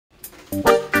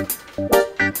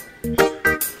Too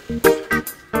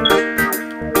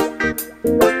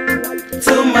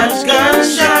much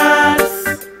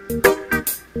gunshots.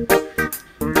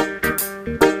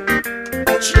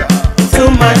 Too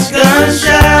much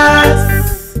gunshots.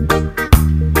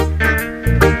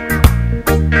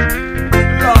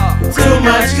 Too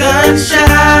much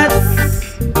gunshots.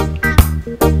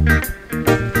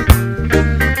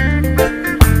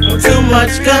 Too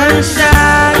much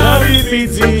gunshots. La vie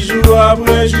piti jour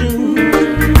après jour.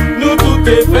 Nous tout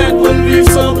est fait pour vivre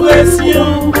sans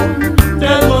pression.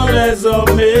 Tellement les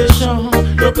hommes méchants.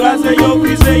 Yo crasé, yo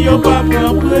brisé, yo pas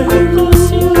prendre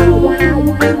précaution.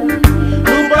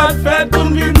 Nous pas fait pour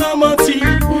vivre dans menti.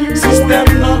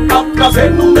 Système non a crasé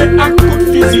nous mais à coup de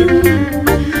physique.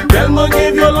 Tellement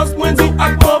de violence moins dit à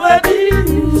pauvreté.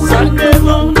 Ça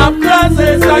tellement a crasé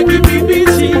ça qui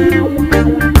pipiti.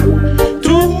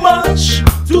 Too much,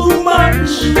 too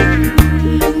much,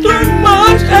 too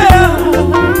much air.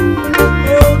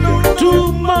 Oh no, too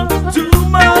much, too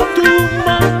much, too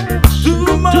much, too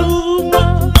much,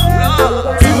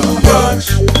 too much,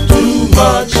 too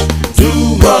much, too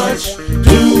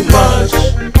much,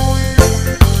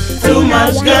 Too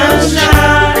much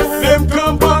gunshots. Them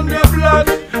come on the blood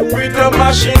with a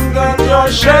machine gun. Your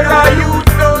shed are you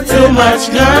done? Too much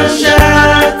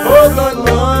gunshots. Oh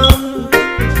gunman,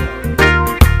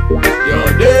 your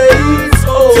days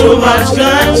over. Too much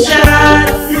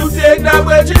gunshots. You take that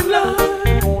virgin life.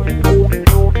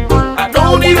 I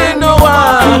don't even know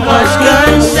why. Too much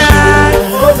gunshots.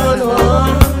 Oh no no.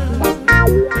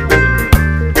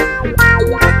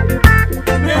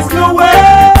 There's no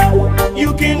way you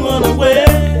can run away.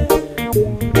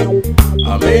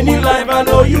 How many lives I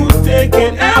know you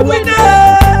taking every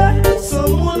day?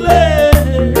 Someone lay.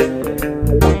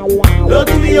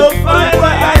 Luckily you'll find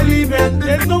where I live and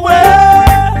there's no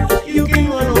way you can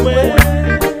run away.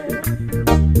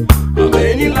 How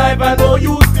many lives I know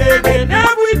you taking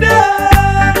every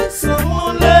day?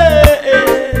 Someone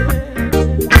lay.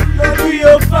 Luckily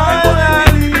you'll find where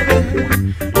I live.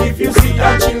 If you see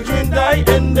our children die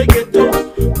in the ghetto,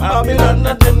 Babylon,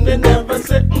 and them they never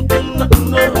say no.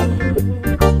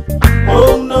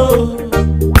 Oh no.